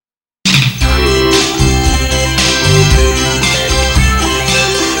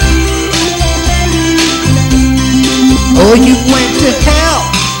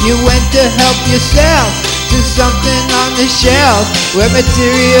went to help yourself to something on the shelf where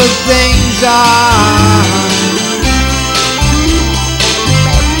material things are.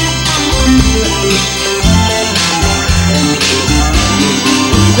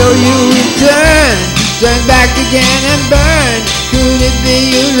 So you turn back again and burn. Could it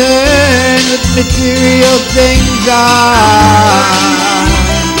be you learn what material things are?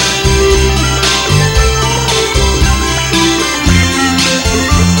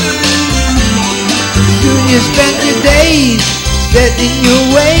 Soon you spend your days set in your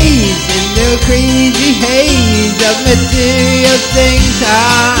ways in the crazy haze of material things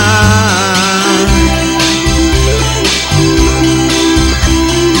are.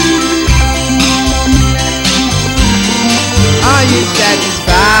 Are you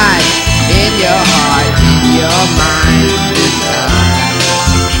satisfied in your heart, in your mind this time?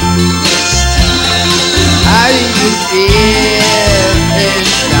 How do you feel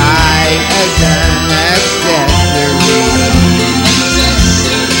inside as an accessory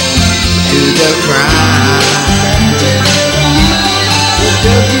to the crime? What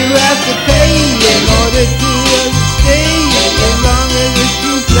does you have to pay in order to stay as long as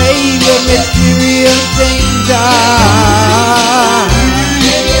you play with material things are?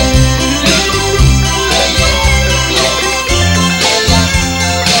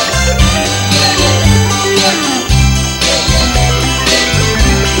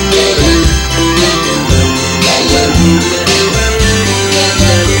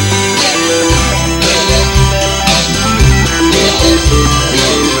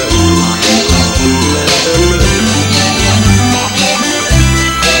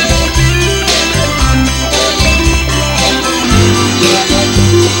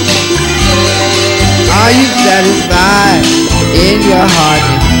 Are you satisfied in your heart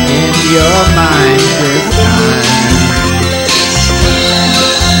and in your mind this time?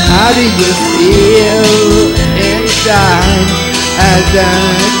 How do you feel inside as an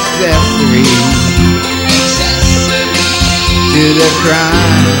accessory to the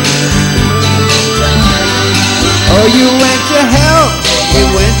crime? Oh, you went to help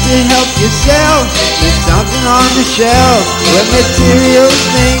yourself. There's something on the shelf where material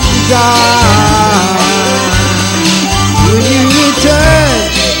things are. Will you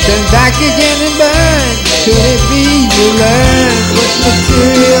turn back again and burn? Could it be you learn what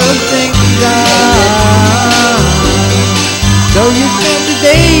material things are? So you spend the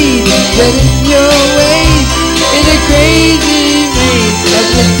days setting your ways in a crazy maze of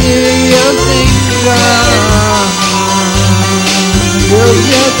material things are. Will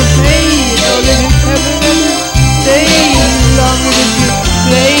you have to pay in order to never stay as long as you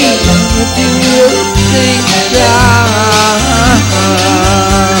play material things are?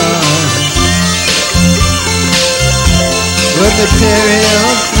 What material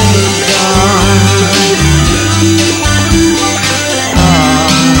things